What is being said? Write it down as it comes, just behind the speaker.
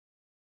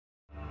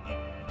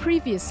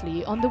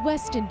Previously on the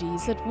West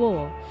Indies at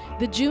war,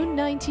 the June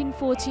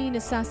 1914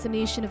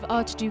 assassination of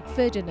Archduke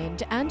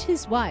Ferdinand and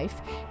his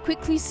wife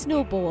quickly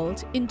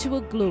snowballed into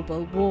a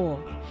global war.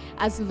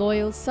 As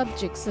loyal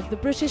subjects of the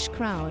British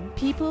Crown,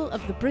 people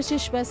of the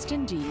British West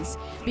Indies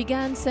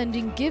began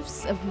sending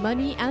gifts of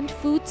money and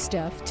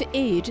foodstuff to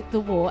aid the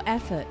war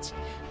effort.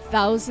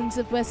 Thousands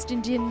of West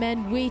Indian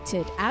men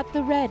waited at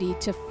the ready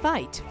to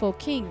fight for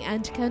king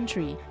and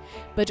country,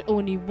 but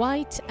only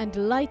white and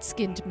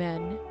light-skinned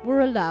men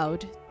were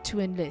allowed to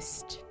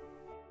enlist.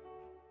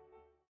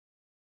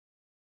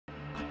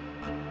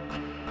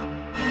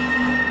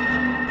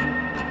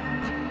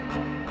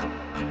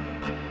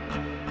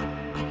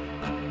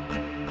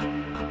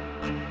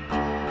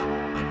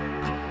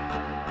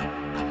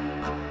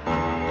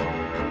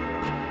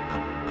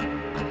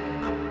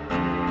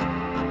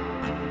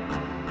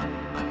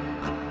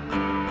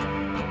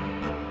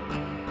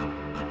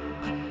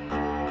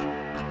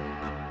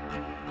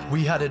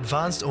 We had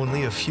advanced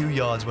only a few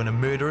yards when a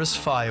murderous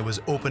fire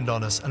was opened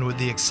on us, and with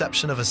the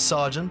exception of a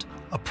sergeant,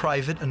 a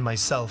private and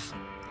myself,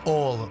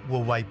 all were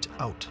wiped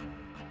out.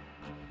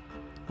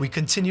 We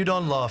continued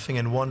on laughing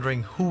and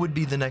wondering who would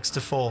be the next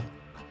to fall.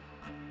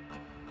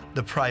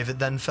 The private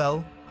then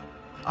fell,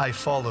 I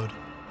followed,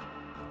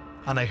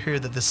 and I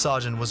heard that the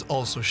sergeant was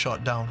also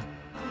shot down.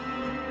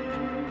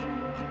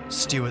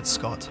 Stuart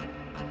Scott.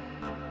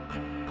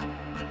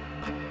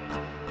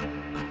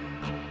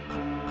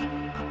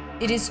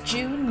 It is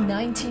June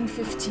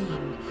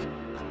 1915.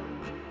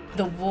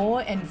 The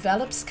war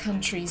envelops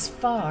countries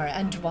far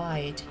and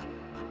wide.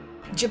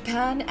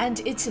 Japan and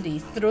Italy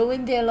throw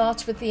in their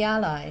lot with the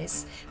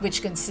Allies,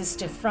 which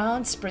consist of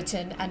France,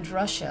 Britain and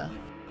Russia,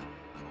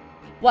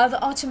 while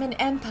the Ottoman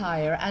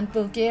Empire and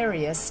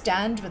Bulgaria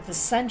stand with the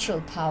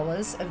Central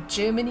Powers of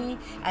Germany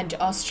and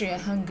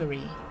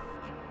Austria-Hungary.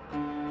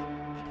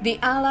 The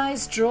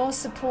Allies draw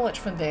support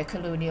from their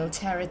colonial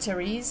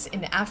territories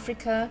in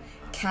Africa,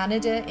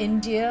 Canada,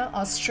 India,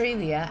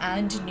 Australia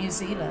and New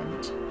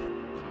Zealand.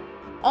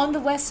 On the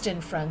Western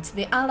Front,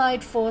 the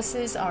Allied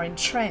forces are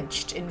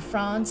entrenched in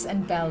France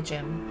and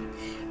Belgium.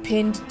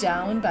 Pinned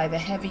down by the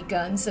heavy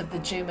guns of the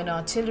German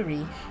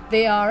artillery,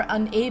 they are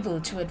unable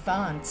to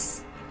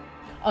advance.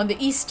 On the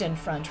Eastern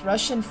Front,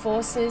 Russian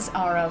forces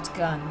are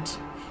outgunned.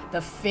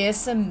 The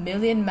fearsome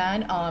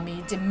million-man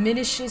army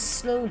diminishes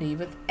slowly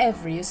with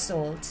every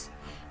assault.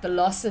 The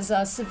losses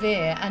are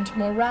severe and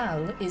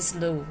morale is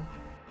low.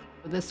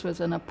 This was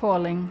an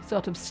appalling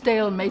sort of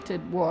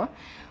stalemated war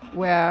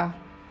where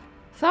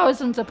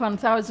thousands upon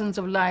thousands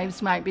of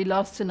lives might be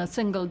lost in a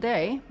single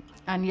day,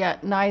 and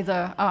yet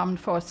neither armed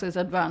forces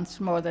advanced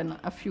more than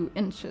a few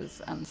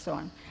inches and so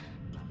on.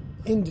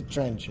 In the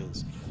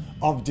trenches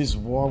of this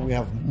war, we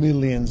have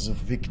millions of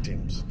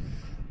victims.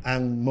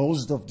 And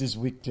most of these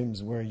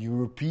victims were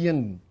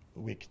European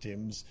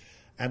victims,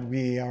 and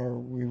we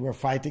were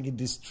fighting in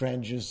these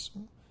trenches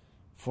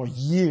for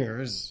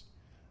years,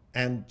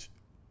 and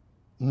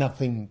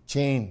nothing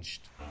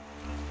changed.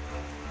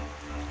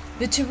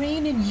 The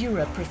terrain in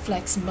Europe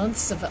reflects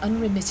months of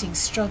unremitting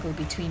struggle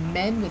between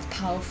men with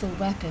powerful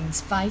weapons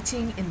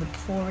fighting in the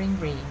pouring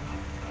rain.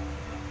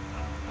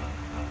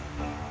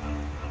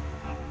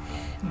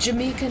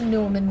 Jamaican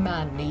Norman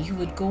Manley, who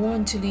would go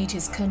on to lead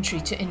his country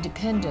to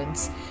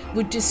independence,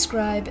 would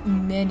describe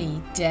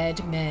many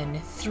dead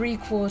men,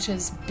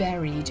 3/4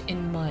 buried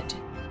in mud.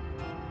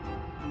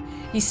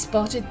 He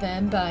spotted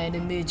them by an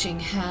emerging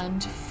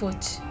hand,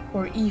 foot,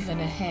 or even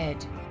a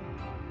head.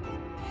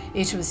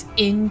 It was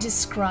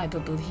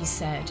indescribable, he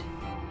said.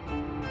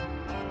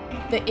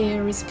 The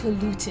air is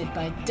polluted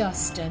by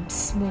dust and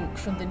smoke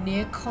from the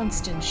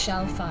near-constant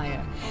shell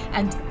fire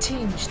and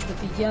tinged with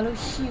the yellow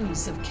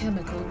hues of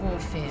chemical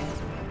warfare.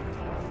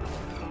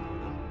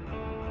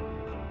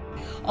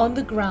 On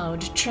the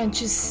ground,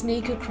 trenches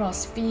snake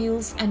across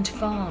fields and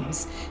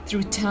farms,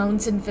 through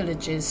towns and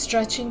villages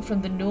stretching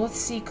from the North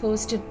Sea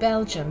coast of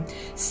Belgium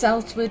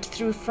southward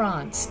through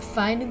France,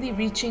 finally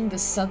reaching the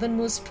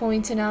southernmost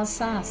point in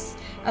Alsace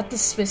at the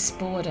Swiss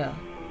border.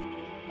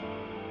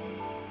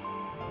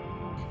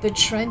 The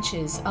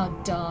trenches are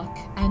dark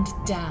and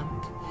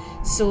damp.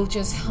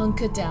 Soldiers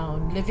hunker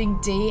down,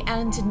 living day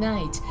and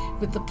night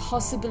with the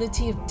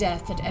possibility of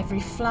death at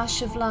every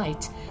flash of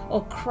light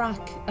or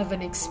crack of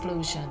an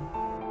explosion.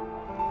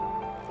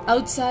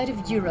 Outside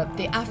of Europe,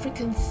 the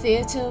African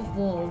theatre of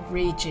war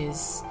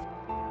rages.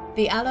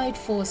 The Allied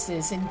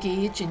forces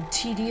engage in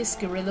tedious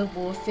guerrilla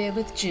warfare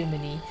with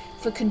Germany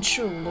for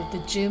control of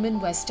the German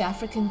West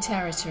African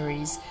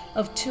territories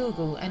of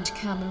Togo and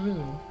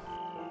Cameroon.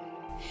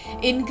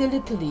 In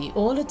Gallipoli,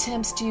 all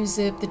attempts to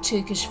usurp the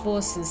Turkish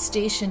forces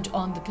stationed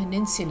on the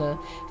peninsula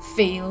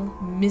fail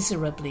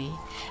miserably,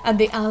 and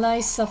the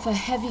Allies suffer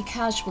heavy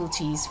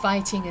casualties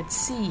fighting at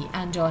sea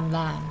and on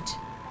land.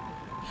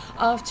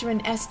 After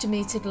an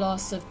estimated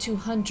loss of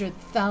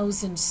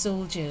 200,000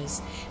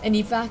 soldiers, an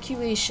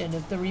evacuation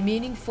of the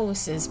remaining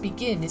forces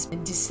begins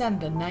in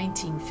December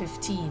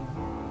 1915.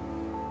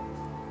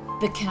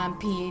 The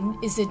campaign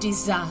is a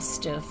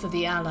disaster for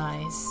the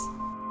Allies.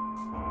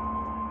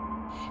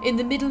 In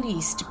the Middle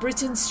East,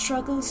 Britain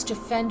struggles to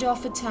fend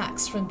off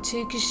attacks from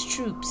Turkish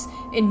troops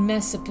in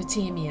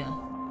Mesopotamia.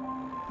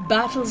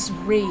 Battles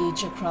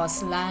rage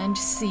across land,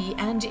 sea,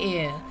 and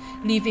air,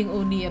 leaving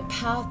only a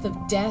path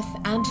of death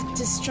and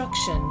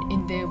destruction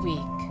in their wake.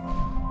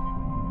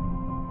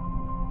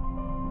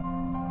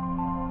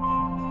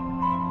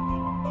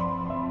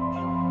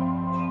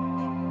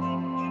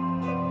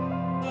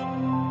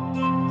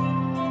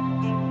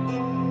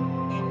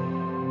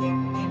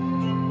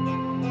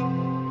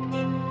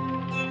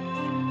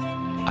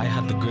 I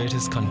had the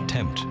greatest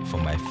contempt for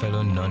my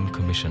fellow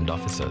non-commissioned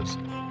officers,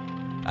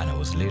 and I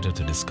was later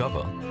to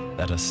discover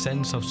that a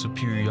sense of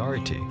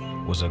superiority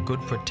was a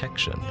good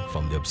protection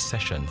from the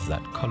obsessions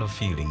that color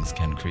feelings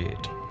can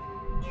create.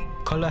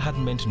 Color had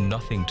meant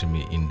nothing to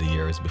me in the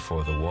years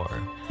before the war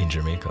in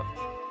Jamaica.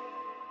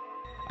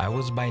 I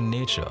was by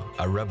nature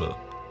a rebel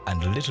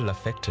and little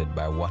affected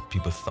by what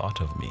people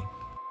thought of me.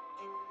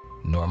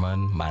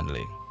 Norman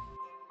Manley.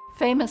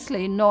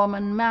 Famously,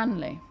 Norman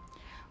Manley,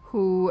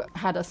 who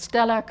had a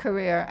stellar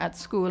career at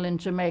school in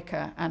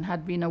Jamaica and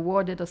had been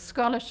awarded a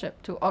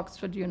scholarship to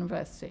Oxford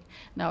University.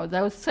 Now,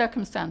 those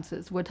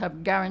circumstances would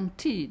have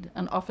guaranteed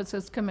an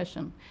officer's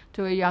commission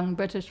to a young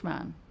British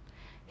man.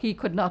 He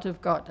could not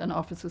have got an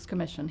officer's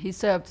commission. He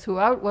served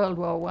throughout World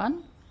War I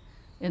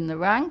in the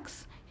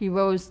ranks. He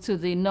rose to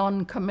the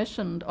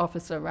non-commissioned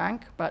officer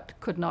rank, but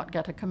could not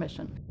get a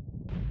commission.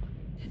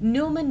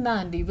 Norman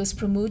Manley was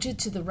promoted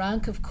to the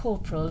rank of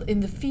corporal in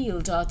the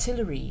field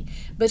artillery,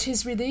 but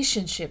his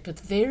relationship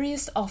with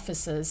various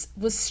officers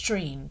was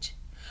strained.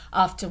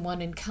 After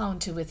one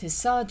encounter with his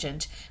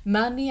sergeant,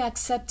 Manley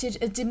accepted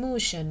a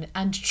demotion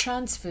and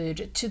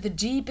transferred to the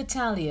D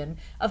Battalion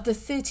of the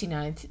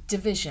 39th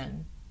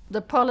Division.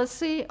 The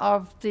policy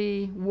of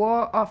the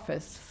War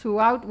Office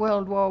throughout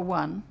World War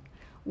I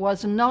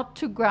was not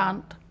to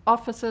grant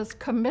officers'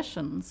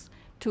 commissions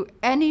to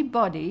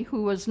anybody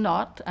who was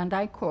not, and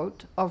I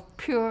quote, of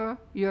pure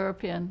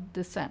European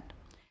descent.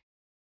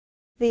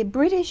 The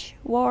British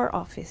War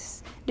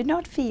Office did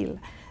not feel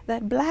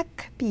that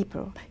black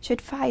people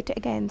should fight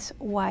against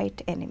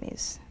white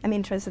enemies. I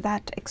mean, it was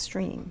that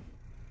extreme.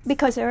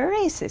 Because they were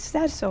racist,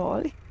 that's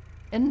all.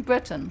 In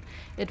Britain,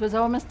 it was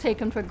almost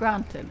taken for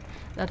granted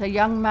that a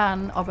young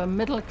man of a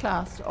middle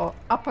class or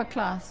upper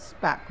class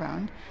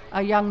background,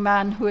 a young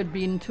man who had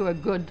been to a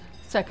good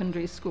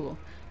secondary school,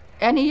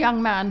 any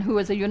young man who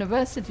was a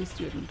university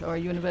student or a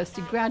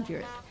university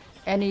graduate,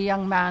 any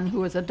young man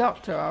who was a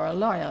doctor or a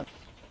lawyer,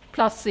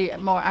 plus the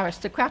more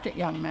aristocratic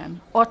young men,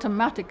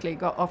 automatically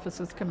got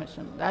officer's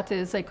commission. That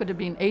is, they could have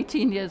been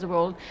 18 years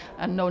old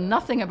and know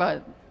nothing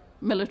about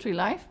military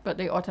life, but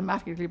they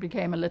automatically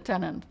became a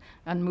lieutenant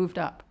and moved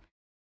up.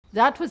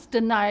 That was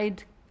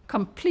denied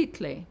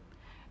completely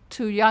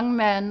to young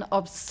men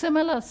of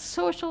similar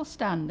social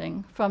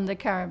standing from the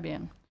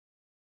Caribbean.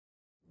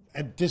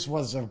 And this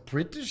was a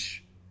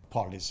British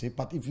policy,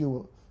 but if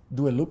you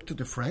do a look to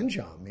the French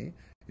army,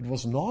 it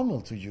was normal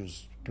to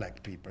use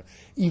black people.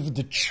 Even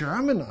the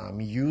German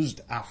army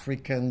used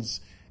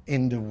Africans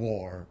in the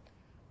war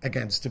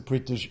against the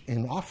British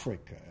in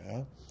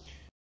Africa.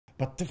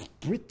 But the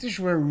British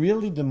were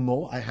really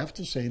I have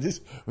to say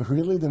this,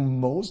 really the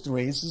most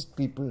racist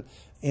people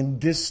in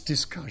this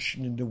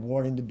discussion in the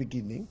war in the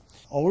beginning.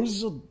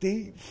 Also,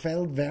 they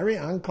felt very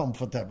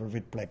uncomfortable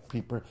with black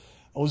people,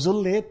 also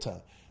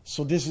later.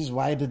 So this is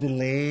why the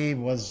delay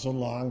was so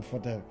long for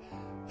the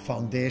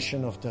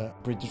foundation of the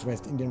British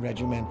West Indian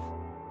Regiment.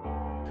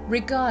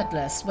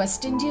 Regardless,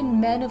 West Indian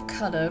men of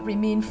colour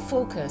remained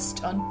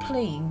focused on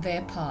playing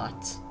their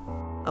part.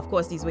 Of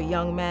course, these were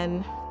young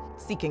men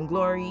seeking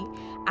glory,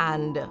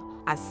 and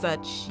as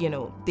such,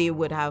 they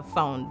would have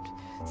found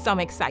some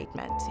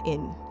excitement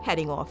in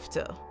heading off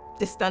to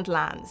distant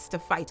lands to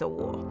fight a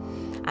war.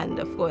 And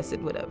of course,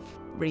 it would have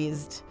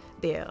raised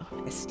their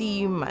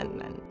esteem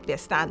and their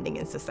standing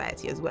in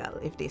society as well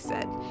if they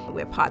said,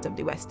 we're part of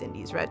the West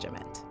Indies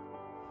Regiment.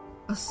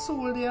 A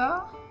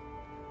soldier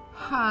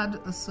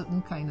had a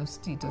certain kind of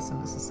status in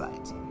the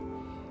society.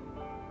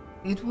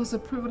 It was a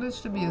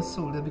privilege to be a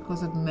soldier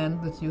because it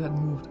meant that you had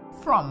moved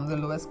from the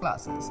lowest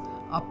classes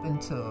up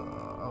into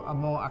a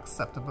more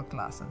acceptable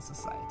class in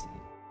society.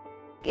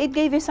 It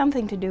gave you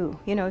something to do.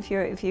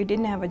 If you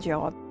didn't have a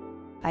job,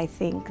 I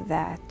think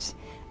that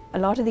a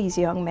lot of these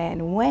young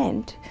men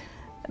went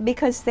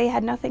because they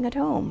had nothing at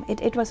home.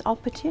 It was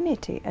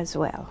opportunity as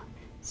well.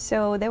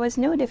 So there was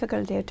no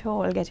difficulty at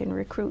all getting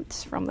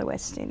recruits from the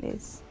West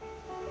Indies.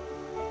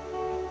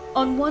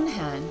 On one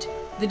hand,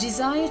 the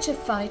desire to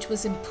fight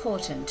was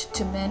important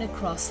to men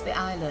across the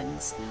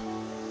islands.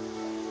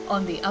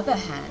 On the other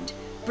hand,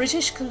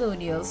 British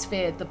colonials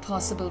feared the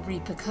possible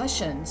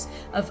repercussions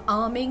of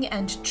arming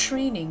and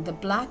training the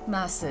black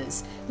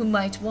masses who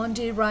might one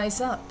day rise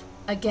up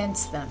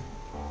against them.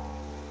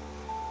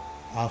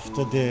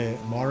 After the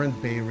Morant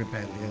Bay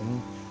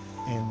Rebellion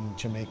in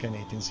Jamaica in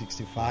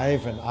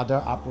 1865 and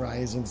other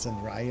uprisings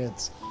and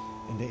riots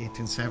in the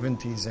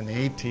 1870s and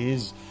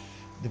 80s,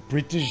 the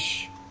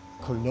British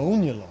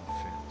Colonial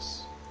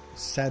Office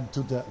said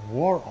to the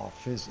War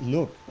Office,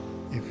 look,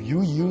 if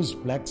you use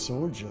black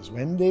soldiers,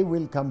 when they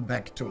will come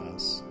back to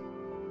us,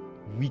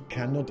 we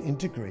cannot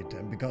integrate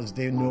them because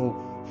they know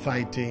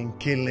fighting,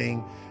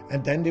 killing,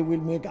 and then they will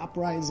make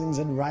uprisings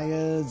and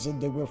riots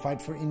and they will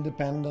fight for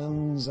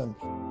independence. And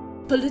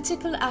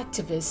political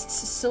activists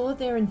saw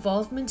their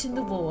involvement in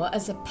the war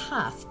as a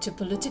path to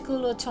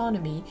political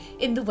autonomy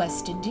in the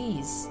West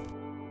Indies.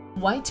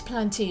 White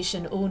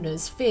plantation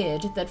owners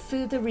feared that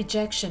further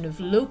rejection of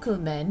local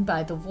men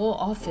by the War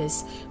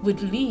Office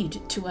would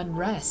lead to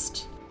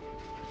unrest.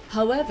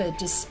 However,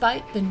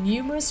 despite the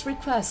numerous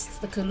requests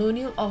the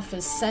Colonial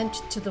Office sent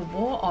to the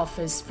War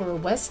Office for a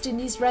West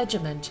Indies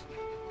regiment,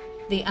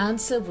 the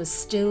answer was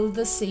still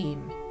the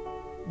same: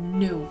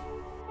 no.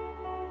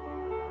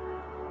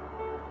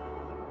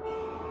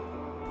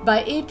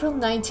 By April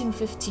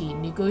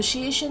 1915,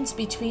 negotiations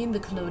between the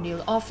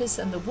Colonial Office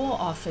and the War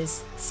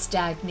Office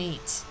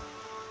stagnate.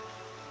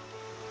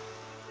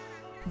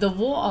 The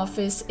War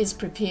Office is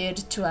prepared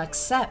to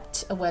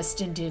accept a West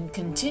Indian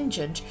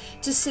contingent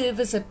to serve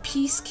as a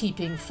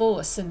peacekeeping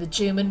force in the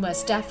German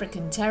West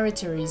African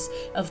territories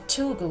of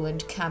Togo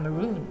and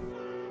Cameroon.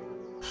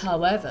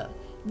 However,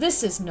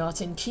 this is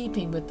not in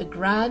keeping with the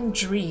grand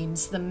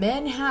dreams the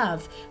men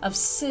have of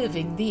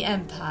serving the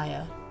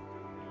empire.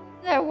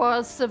 There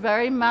was a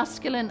very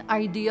masculine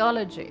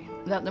ideology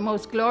that the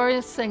most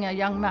glorious thing a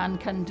young man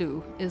can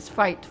do is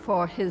fight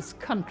for his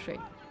country.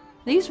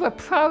 These were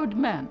proud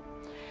men.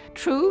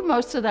 True,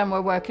 most of them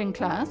were working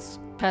class,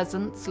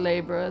 peasants,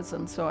 laborers,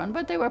 and so on,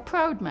 but they were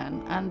proud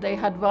men, and they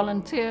had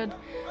volunteered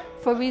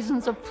for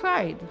reasons of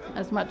pride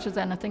as much as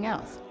anything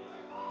else.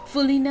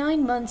 Fully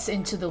 9 months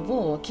into the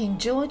war, King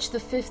George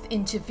V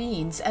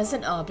intervenes as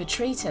an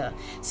arbitrator,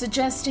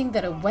 suggesting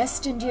that a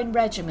West Indian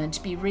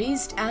regiment be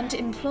raised and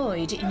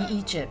employed in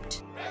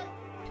Egypt.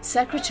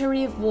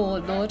 Secretary of War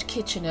Lord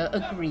Kitchener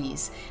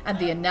agrees, and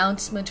the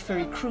announcement for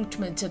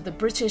recruitment of the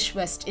British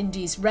West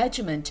Indies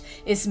Regiment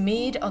is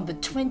made on the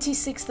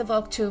 26th of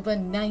October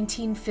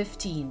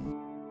 1915.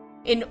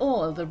 In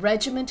all, the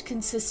regiment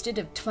consisted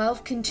of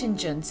 12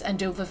 contingents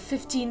and over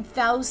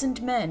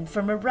 15,000 men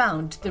from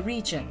around the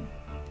region.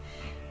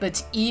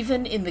 But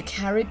even in the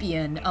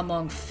Caribbean,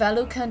 among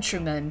fellow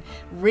countrymen,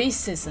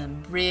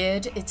 racism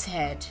reared its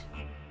head.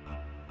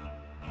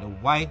 The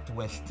white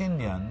West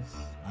Indians,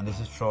 and this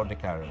is throughout the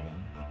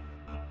Caribbean,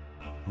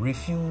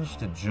 refused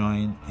to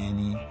join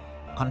any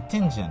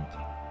contingent,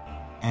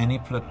 any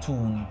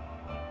platoon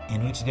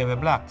in which there were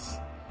blacks,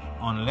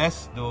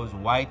 unless those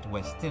white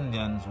West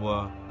Indians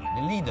were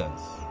the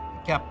leaders,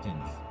 the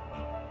captains.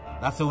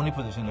 That's the only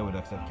position they would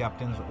accept,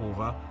 captains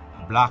over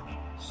black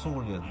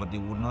soldiers, but they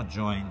would not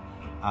join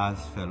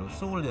as fellow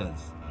soldiers.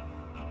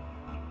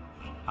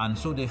 And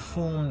so they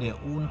formed their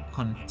own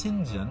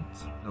contingent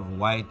of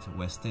white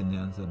West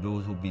Indians, or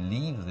those who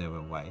believed they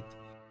were white,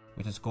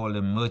 which is called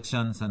the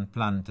Merchants and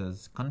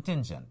Planters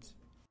Contingent.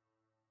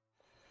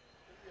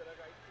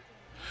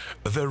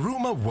 The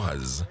rumor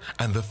was,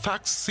 and the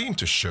facts seem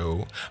to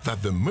show,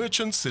 that the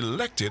merchants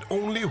selected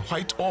only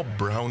white or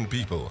brown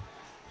people.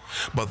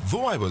 But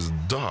though I was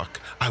dark,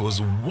 I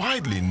was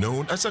widely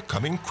known as a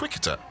coming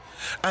cricketer,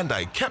 and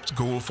I kept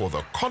goal for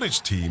the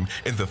college team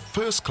in the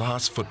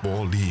first-class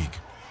football league.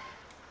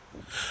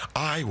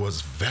 I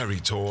was very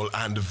tall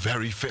and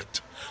very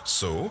fit,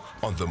 so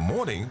on the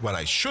morning when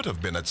I should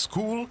have been at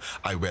school,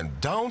 I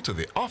went down to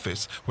the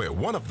office where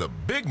one of the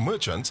big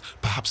merchants,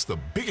 perhaps the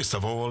biggest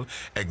of all,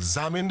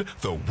 examined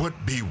the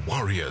would-be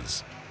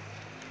warriors.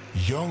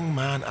 Young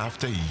man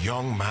after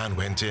young man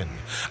went in,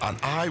 and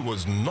I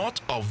was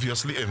not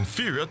obviously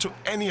inferior to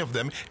any of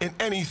them in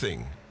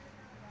anything.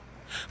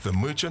 The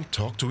merchant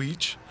talked to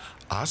each,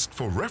 asked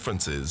for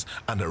references,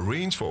 and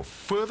arranged for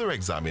further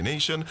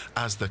examination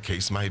as the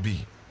case might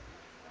be.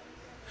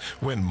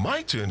 When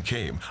my turn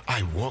came,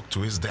 I walked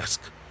to his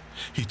desk.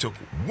 He took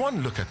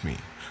one look at me,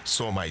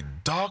 saw my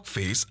dark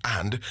face,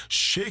 and,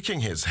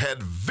 shaking his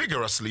head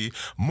vigorously,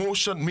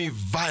 motioned me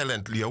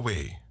violently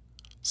away.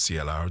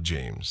 C.L.R.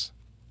 James.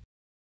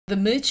 The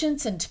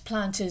Merchants and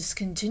Planters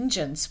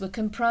contingents were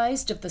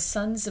comprised of the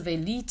sons of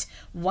elite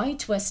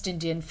white West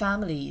Indian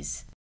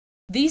families.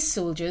 These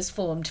soldiers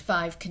formed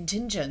 5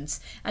 contingents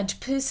and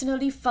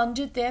personally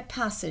funded their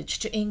passage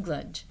to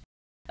England.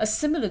 A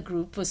similar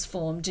group was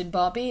formed in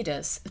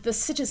Barbados, the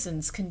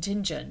Citizens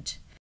Contingent.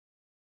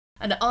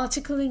 An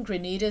article in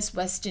Grenada's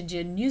West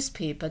Indian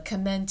newspaper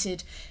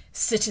commented,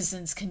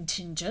 "Citizens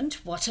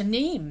Contingent? What a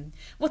name!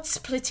 What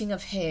splitting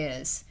of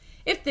hairs!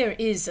 If there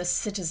is a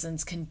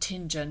citizens'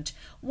 contingent,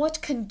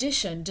 what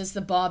condition does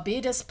the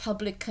Barbados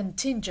public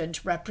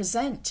contingent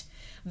represent?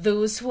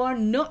 Those who are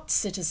not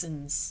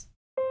citizens."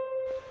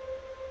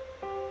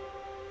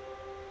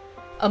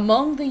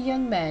 Among the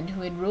young men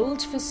who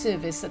enrolled for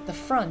service at the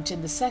front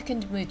in the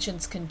 2nd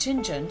Merchants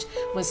Contingent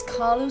was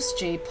Carlos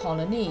J.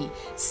 Polony,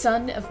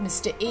 son of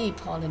Mr. A.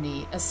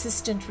 Polony,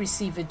 Assistant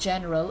Receiver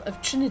General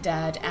of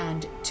Trinidad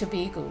and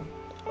Tobago.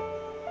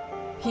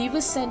 He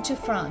was sent to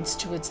France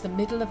towards the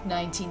middle of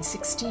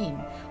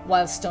 1916.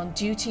 Whilst on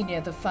duty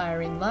near the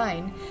firing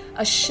line,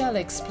 a shell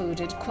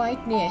exploded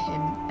quite near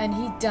him and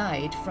he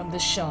died from the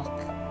shock.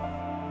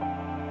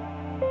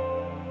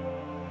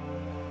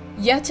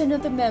 Yet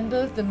another member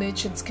of the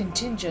merchant's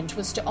contingent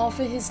was to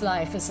offer his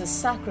life as a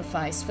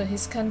sacrifice for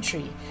his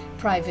country,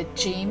 Private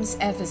James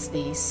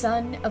Eversley,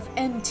 son of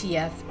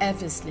MTF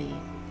Eversley.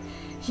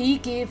 He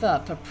gave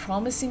up a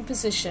promising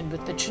position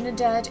with the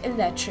Trinidad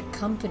Electric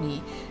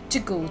Company to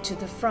go to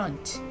the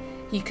front.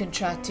 He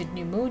contracted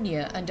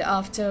pneumonia and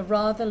after a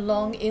rather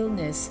long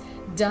illness,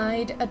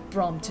 died at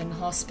Brompton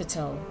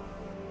Hospital.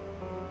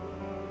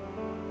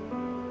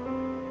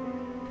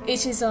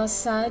 It is our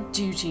sad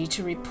duty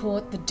to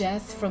report the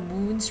death from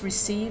wounds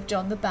received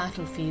on the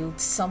battlefield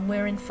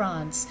somewhere in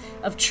France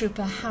of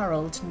Trooper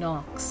Harold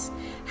Knox.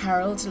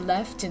 Harold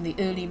left in the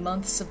early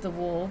months of the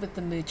war with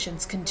the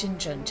merchant's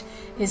contingent.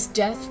 His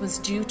death was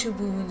due to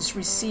wounds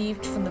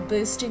received from the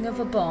bursting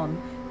of a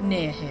bomb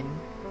near him.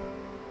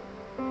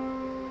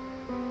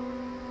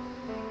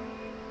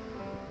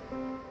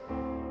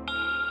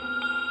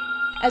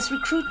 As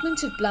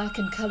recruitment of black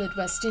and coloured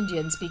West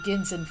Indians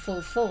begins in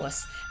full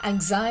force,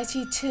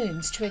 anxiety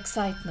turns to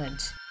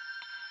excitement.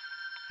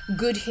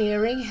 Good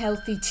hearing,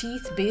 healthy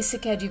teeth,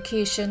 basic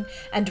education,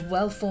 and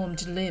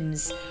well-formed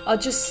limbs are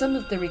just some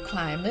of the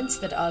requirements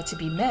that are to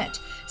be met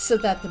so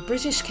that the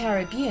British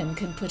Caribbean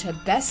can put her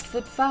best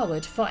foot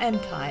forward for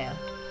empire.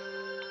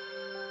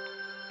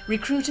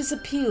 Recruiters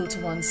appeal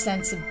to one's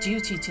sense of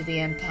duty to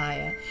the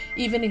empire,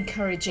 even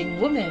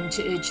encouraging women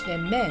to urge their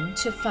men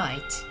to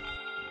fight.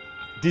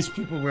 These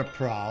people were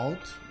proud.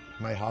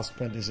 My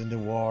husband is in the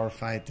war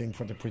fighting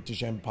for the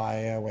British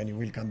Empire. When he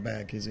will come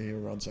back, he's a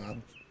hero and so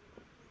on.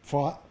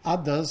 For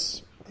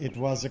others, it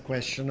was a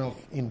question of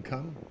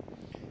income.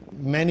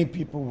 Many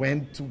people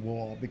went to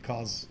war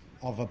because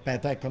of a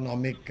better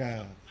economic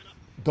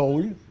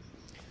goal.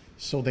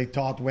 So they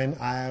thought when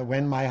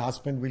my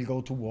husband will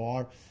go to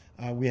war,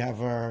 we have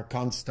a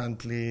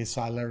constantly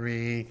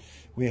salary,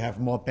 we have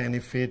more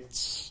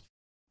benefits.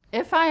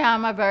 If I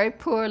am a very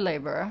poor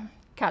laborer,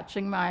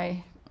 catching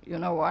my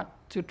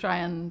to try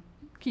and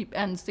keep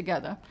ends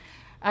together.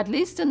 At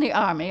least in the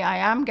army, I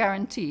am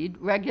guaranteed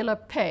regular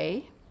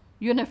pay,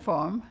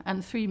 uniform,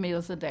 and 3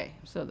 meals a day.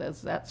 So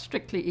there's that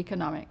strictly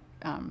economic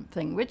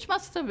thing, which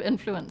must have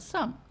influenced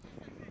some.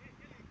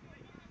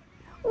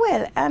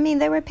 Well, I mean,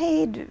 they were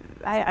paid,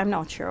 I'm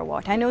not sure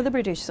what. I know the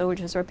British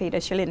soldiers were paid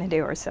a shilling a day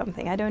or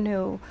something. I don't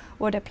know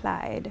what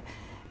applied.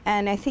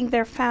 And I think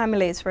their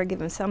families were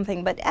given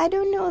something, but I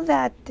don't know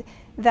that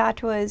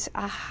that was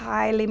a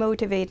highly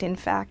motivating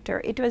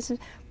factor. It was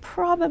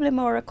probably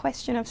more a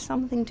question of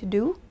something to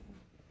do.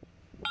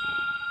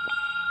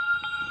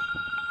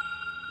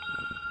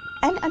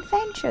 And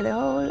adventure, the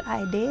whole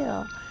idea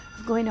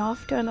of going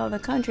off to another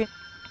country.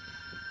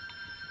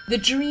 The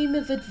dream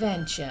of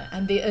adventure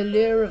and the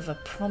allure of a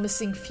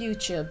promising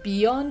future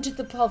beyond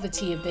the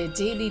poverty of their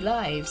daily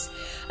lives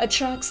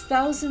attracts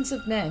thousands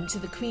of men to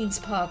the Queen's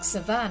Park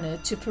Savannah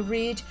to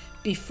parade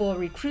before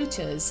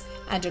recruiters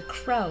and a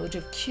crowd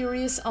of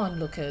curious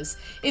onlookers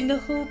in the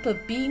hope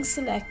of being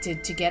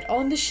selected to get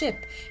on the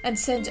ship and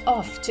sent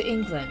off to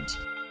England.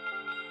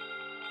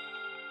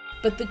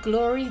 But the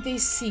glory they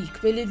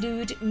seek will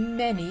elude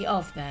many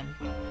of them.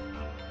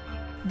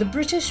 The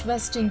British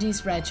West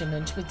Indies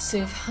Regiment would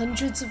serve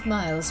hundreds of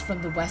miles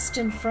from the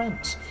Western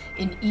Front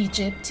in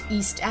Egypt,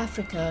 East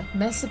Africa,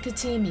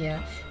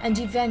 Mesopotamia, and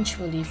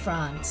eventually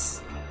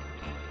France.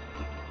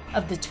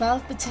 Of the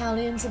 12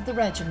 battalions of the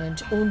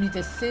regiment, only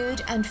the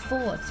 3rd and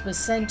 4th were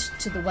sent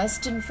to the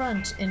Western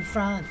Front in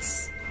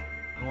France.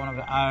 One of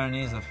the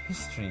ironies of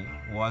history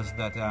was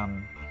that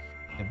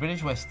the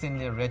British West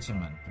India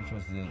Regiment, which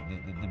was the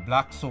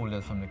black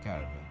soldiers from the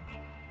Caribbean,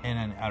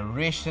 in a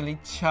racially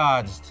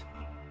charged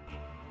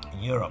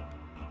Europe,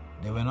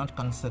 they were not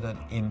considered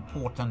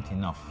important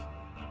enough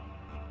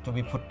to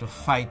be put to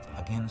fight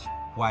against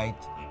white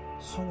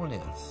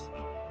soldiers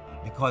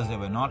because they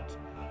were not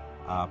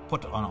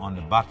put on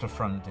the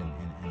battlefront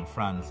in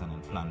France and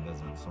in Flanders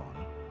and so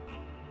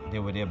on. They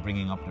were there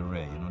bringing up the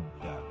rear,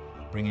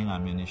 bringing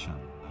ammunition,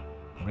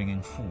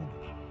 bringing food,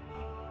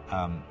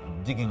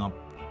 digging up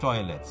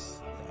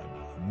toilets,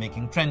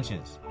 making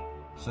trenches.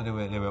 So they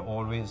were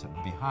always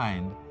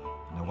behind,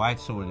 and the white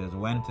soldiers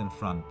went in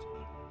front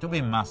to be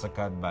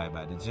massacred by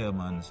the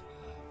Germans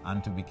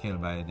and to be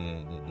killed by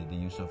the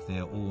use of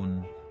their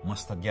own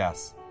mustard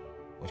gas,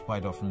 which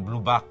quite often blew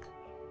back.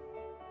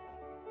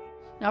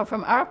 Now,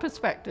 from our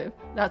perspective,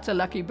 that's a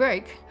lucky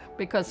break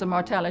because the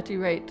mortality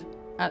rate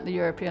at the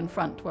European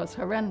front was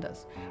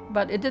horrendous.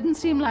 But it didn't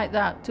seem like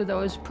that to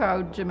those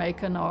proud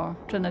Jamaican or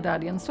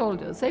Trinidadian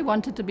soldiers. They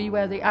wanted to be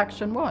where the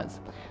action was.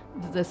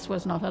 This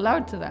was not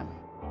allowed to them.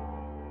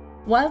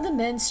 While the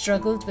men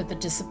struggled with the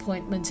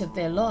disappointment of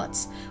their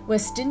lots,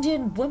 West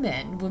Indian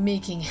women were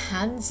making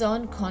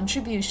hands-on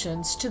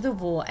contributions to the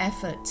war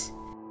effort.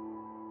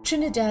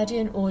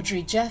 Trinidadian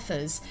Audrey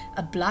Jeffers,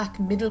 a black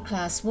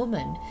middle-class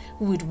woman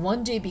who would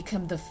one day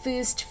become the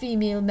first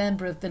female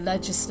member of the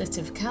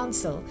Legislative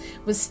Council,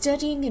 was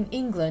studying in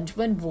England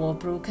when war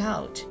broke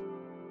out.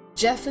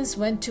 Jeffers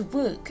went to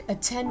work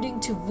attending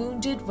to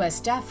wounded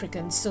West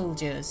African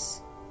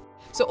soldiers.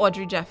 So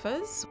Audrey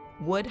Jeffers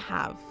would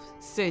have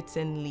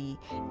certainly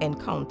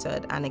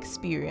encountered and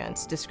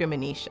experienced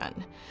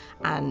discrimination,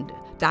 and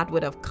that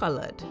would have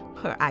colored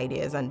her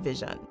ideas and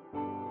vision.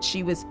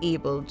 She was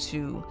able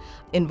to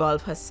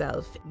involve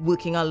herself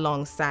working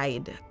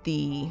alongside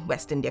the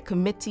West India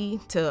Committee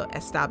to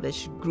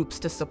establish groups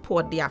to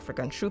support the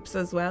African troops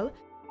as well.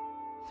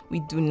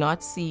 We do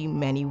not see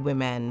many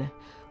women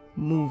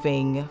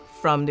moving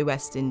from the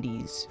West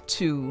Indies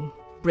to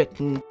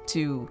Britain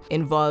to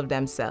involve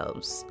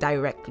themselves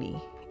directly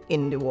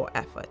in the war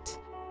effort.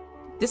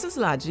 This is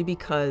largely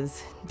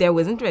because there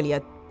wasn't really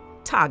a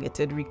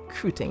targeted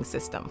recruiting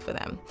system for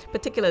them,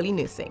 particularly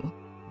nursing.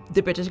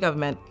 The British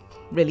government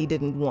really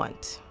didn't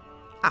want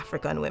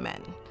African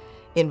women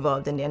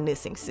involved in their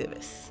nursing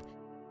service.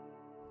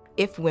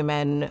 If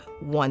women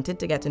wanted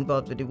to get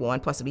involved with the war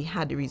and possibly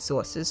had the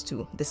resources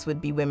to, this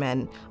would be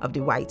women of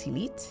the white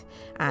elite,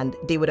 and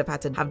they would have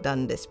had to have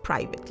done this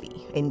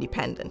privately,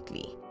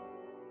 independently.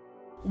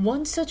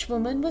 One such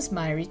woman was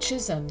Myrie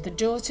Chisholm, the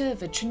daughter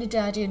of a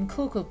Trinidadian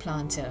cocoa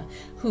planter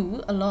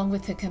who, along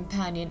with her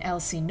companion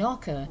Elsie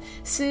Knocker,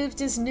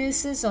 served as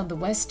nurses on the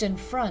Western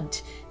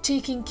Front,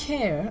 taking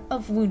care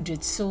of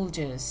wounded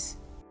soldiers.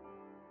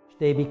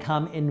 They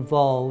become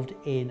involved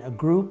in a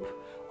group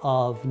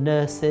of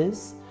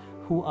nurses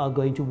who are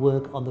going to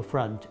work on the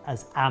front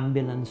as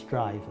ambulance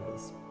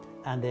drivers.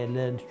 And they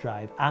learn to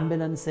drive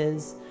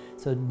ambulances,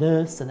 so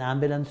nurse and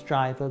ambulance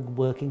driver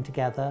working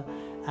together,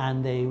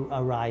 and they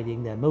are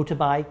riding their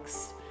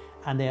motorbikes,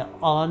 and they're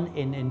on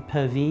in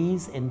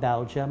Pervyse in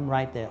Belgium,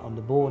 right there on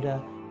the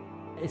border.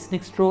 It's an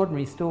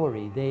extraordinary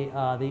story. They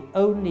are the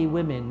only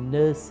women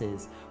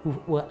nurses who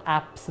were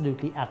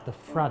absolutely at the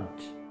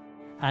front,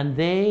 and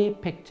they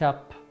picked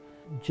up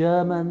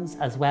Germans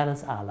as well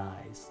as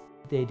Allies.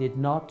 They did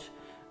not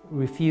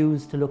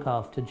refuse to look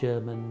after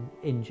German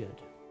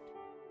injured.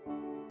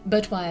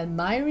 But while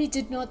Myrie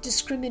did not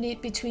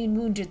discriminate between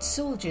wounded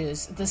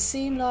soldiers, the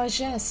same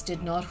largesse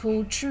did not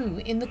hold true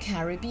in the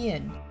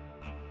Caribbean.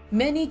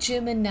 Many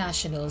German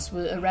nationals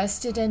were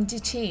arrested and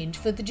detained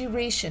for the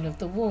duration of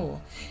the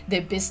war.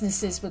 Their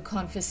businesses were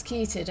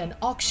confiscated and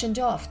auctioned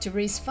off to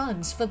raise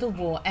funds for the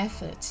war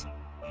effort.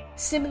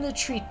 Similar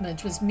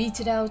treatment was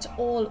meted out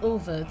all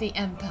over the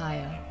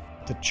empire.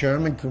 The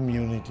German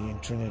community in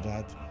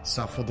Trinidad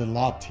suffered a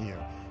lot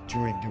here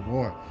during the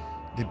war.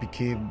 They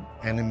became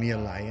enemy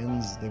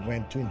alliance. They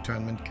went to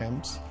internment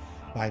camps.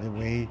 By the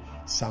way,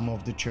 some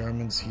of the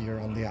Germans here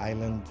on the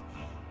island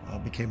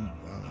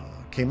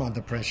came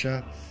under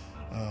pressure,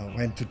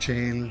 went to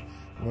jail,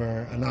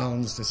 were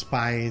announced as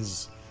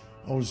spies.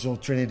 Also,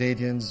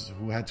 Trinidadians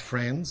who had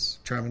friends,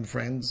 German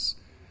friends,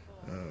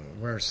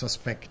 were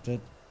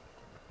suspected.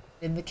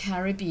 In the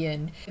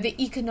Caribbean, the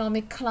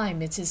economic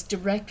climate is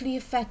directly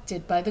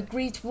affected by the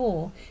Great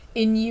War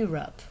in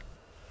Europe.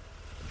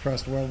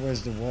 First World War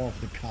is the war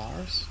of the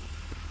cars.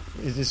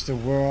 It is the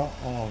war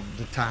of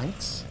the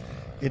tanks.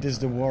 It is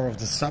the war of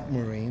the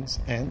submarines,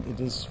 and it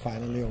is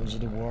finally also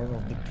the war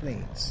of the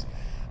planes.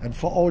 And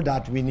for all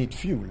that, we need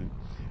fuel.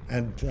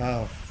 And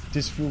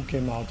this fuel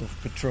came out of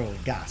petrol,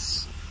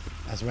 gas,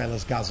 as well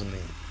as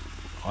gasoline.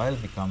 Oil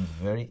becomes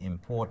very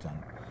important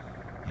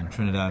in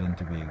Trinidad and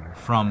Tobago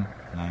from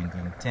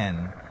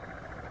 1910,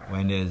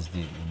 when there's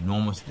the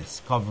enormous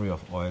discovery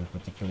of oil,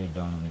 particularly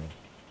down on the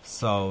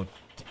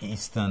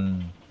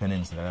southeastern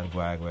peninsula, that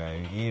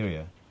Guayguay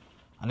area.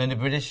 And then the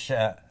British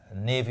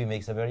Navy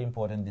makes a very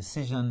important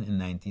decision in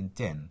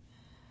 1910,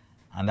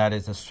 and that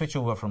is to switch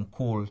over from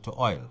coal to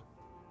oil.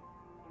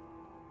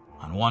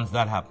 And once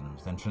that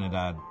happens, then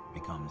Trinidad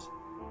becomes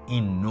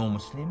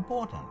enormously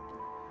important.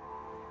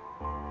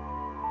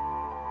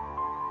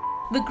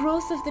 The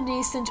growth of the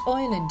nascent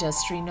oil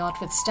industry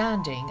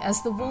notwithstanding,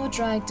 as the war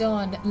dragged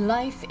on,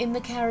 life in the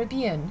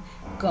Caribbean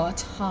got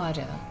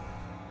harder.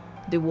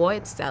 The war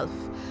itself,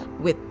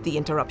 with the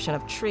interruption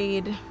of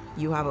trade,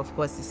 you have, of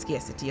course, the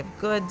scarcity of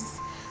goods.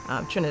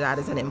 Trinidad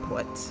is an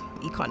import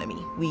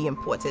economy. We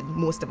imported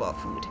most of our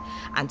food.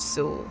 And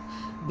so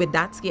with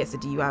that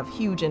scarcity, you have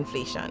huge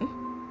inflation.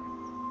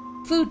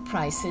 Food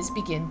prices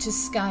begin to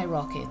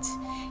skyrocket.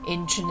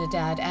 In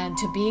Trinidad and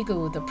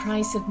Tobago, the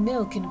price of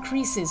milk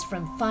increases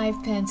from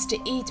 5 pence to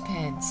 8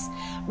 pence.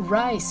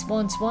 Rice,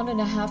 once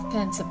 1.5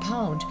 pence a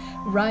pound,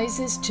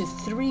 rises to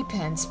 3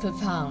 pence per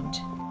pound.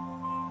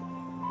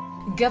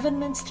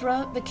 Governments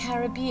throughout the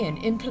Caribbean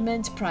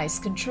implement price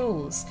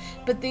controls,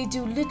 but they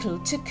do little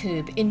to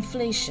curb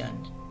inflation.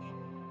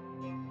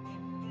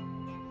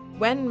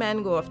 When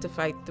men go off to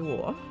fight the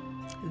war,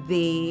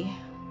 the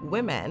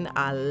women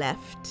are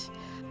left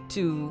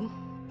to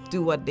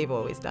do what they've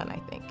always done, I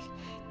think.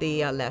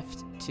 They are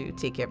left to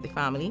take care of the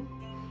family,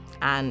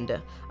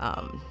 and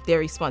their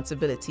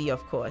responsibility,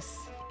 of course,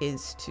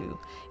 is to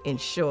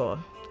ensure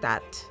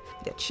that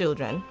their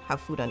children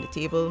have food on the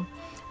table,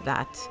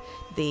 that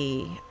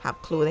they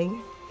have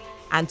clothing.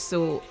 And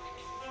so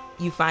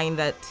you find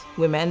that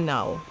women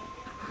now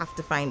have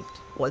to find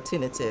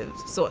alternative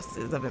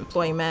sources of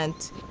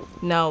employment.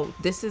 Now,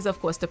 this is,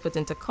 of course, to put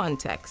into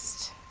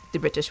context the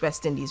British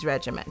West Indies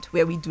Regiment,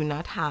 where we do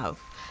not have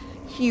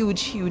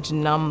huge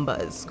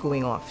numbers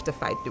going off to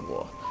fight the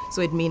war.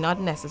 So it may not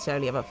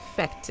necessarily have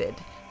affected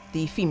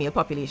the female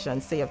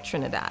population, say, of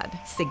Trinidad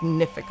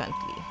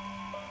significantly.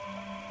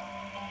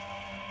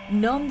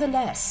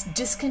 Nonetheless,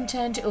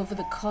 discontent over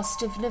the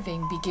cost of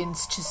living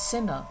begins to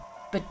simmer,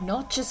 but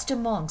not just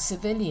among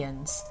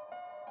civilians.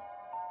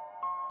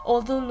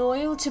 Although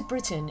loyal to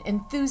Britain,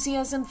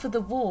 enthusiasm for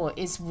the war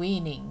is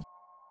waning,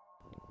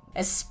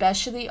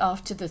 especially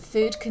after the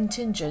 3rd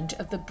contingent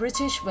of the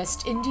British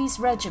West Indies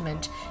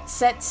Regiment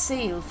set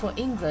sail for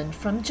England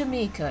from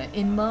Jamaica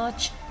in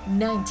March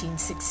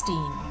 1916.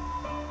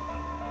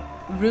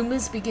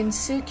 Rumours begin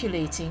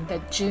circulating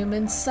that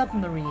German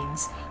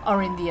submarines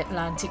are in the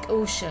Atlantic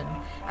Ocean,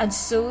 and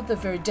so the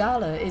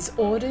Verdala is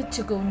ordered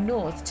to go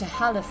north to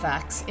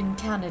Halifax in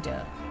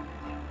Canada.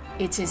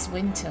 It is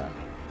winter.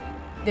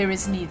 There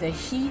is neither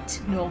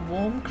heat nor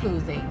warm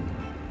clothing.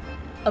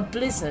 A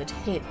blizzard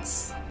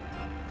hits.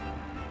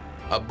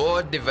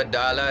 Aboard the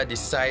Verdala,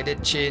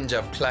 decided change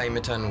of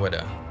climate and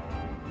weather.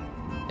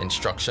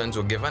 Instructions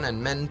were given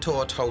and men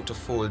taught how to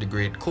fold the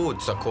great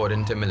coats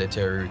according to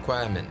military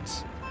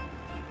requirements.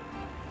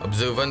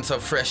 Observance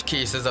of fresh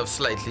cases of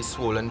slightly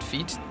swollen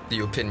feet, the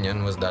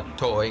opinion was that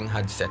thawing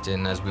had set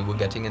in as we were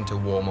getting into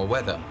warmer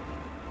weather.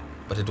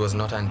 But it was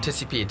not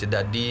anticipated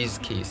that these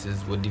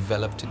cases would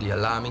develop to the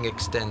alarming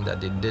extent that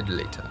they did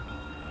later.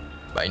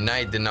 By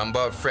night, the number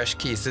of fresh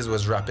cases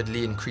was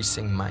rapidly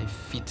increasing. My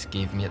feet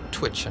gave me a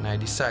twitch and I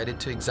decided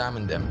to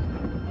examine them.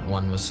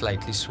 One was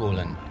slightly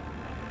swollen.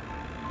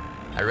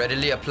 I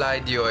readily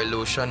applied the oil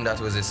lotion that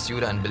was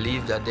issued and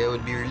believed that there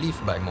would be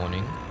relief by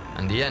morning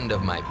and the end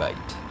of my bite.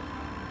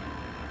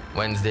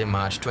 Wednesday,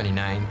 March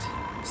 29th,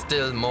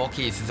 still more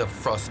cases of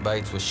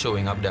frostbites were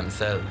showing up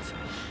themselves.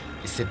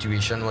 The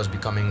situation was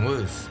becoming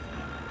worse.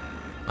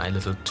 My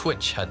little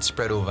twitch had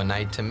spread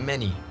overnight to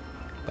many.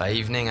 By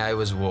evening, I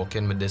was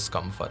walking with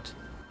discomfort.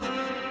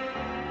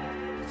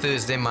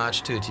 Thursday,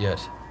 March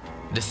 30th,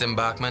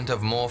 disembarkment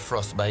of more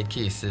frostbite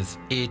cases.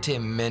 80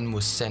 men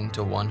were sent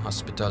to one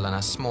hospital and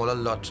a smaller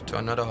lot to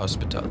another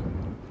hospital.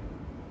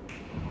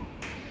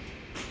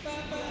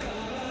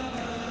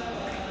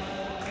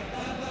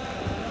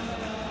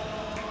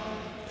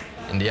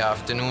 In the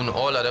afternoon,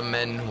 all other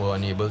men who were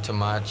unable to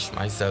march,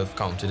 myself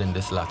counted in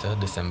this latter,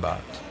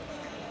 disembarked.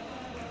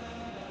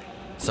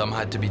 Some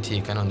had to be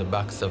taken on the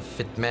backs of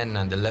fit men,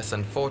 and the less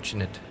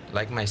unfortunate,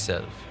 like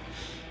myself,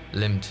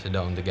 limped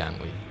down the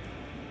gangway.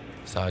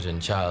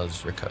 Sergeant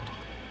Charles Rickard.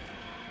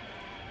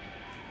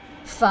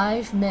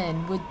 5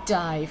 men would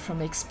die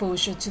from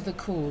exposure to the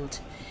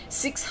cold.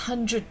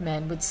 600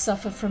 men would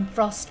suffer from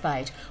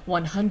frostbite,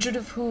 100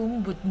 of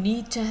whom would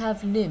need to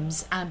have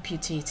limbs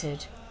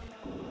amputated.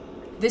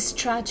 This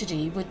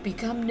tragedy would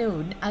become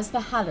known as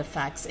the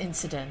Halifax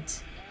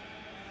Incident.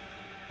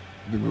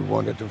 We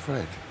wanted to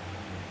fight.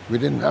 We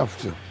didn't have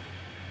to.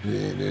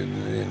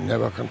 They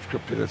never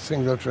conscripted a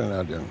single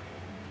Trinidadian.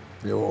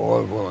 They were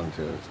all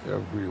volunteers,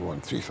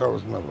 everyone,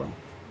 3,000 of them.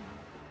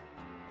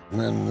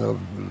 Men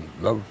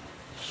love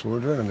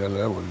soldiers and they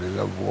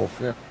love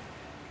warfare.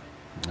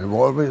 They've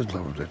always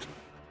loved it.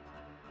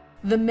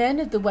 The men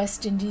of the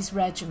West Indies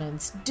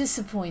regiments,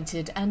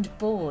 disappointed and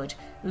bored,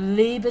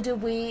 laboured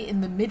away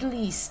in the Middle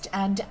East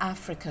and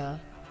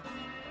Africa.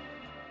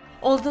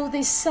 Although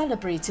they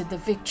celebrated the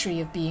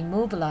victory of being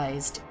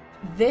mobilised,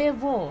 their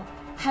war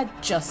had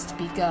just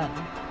begun.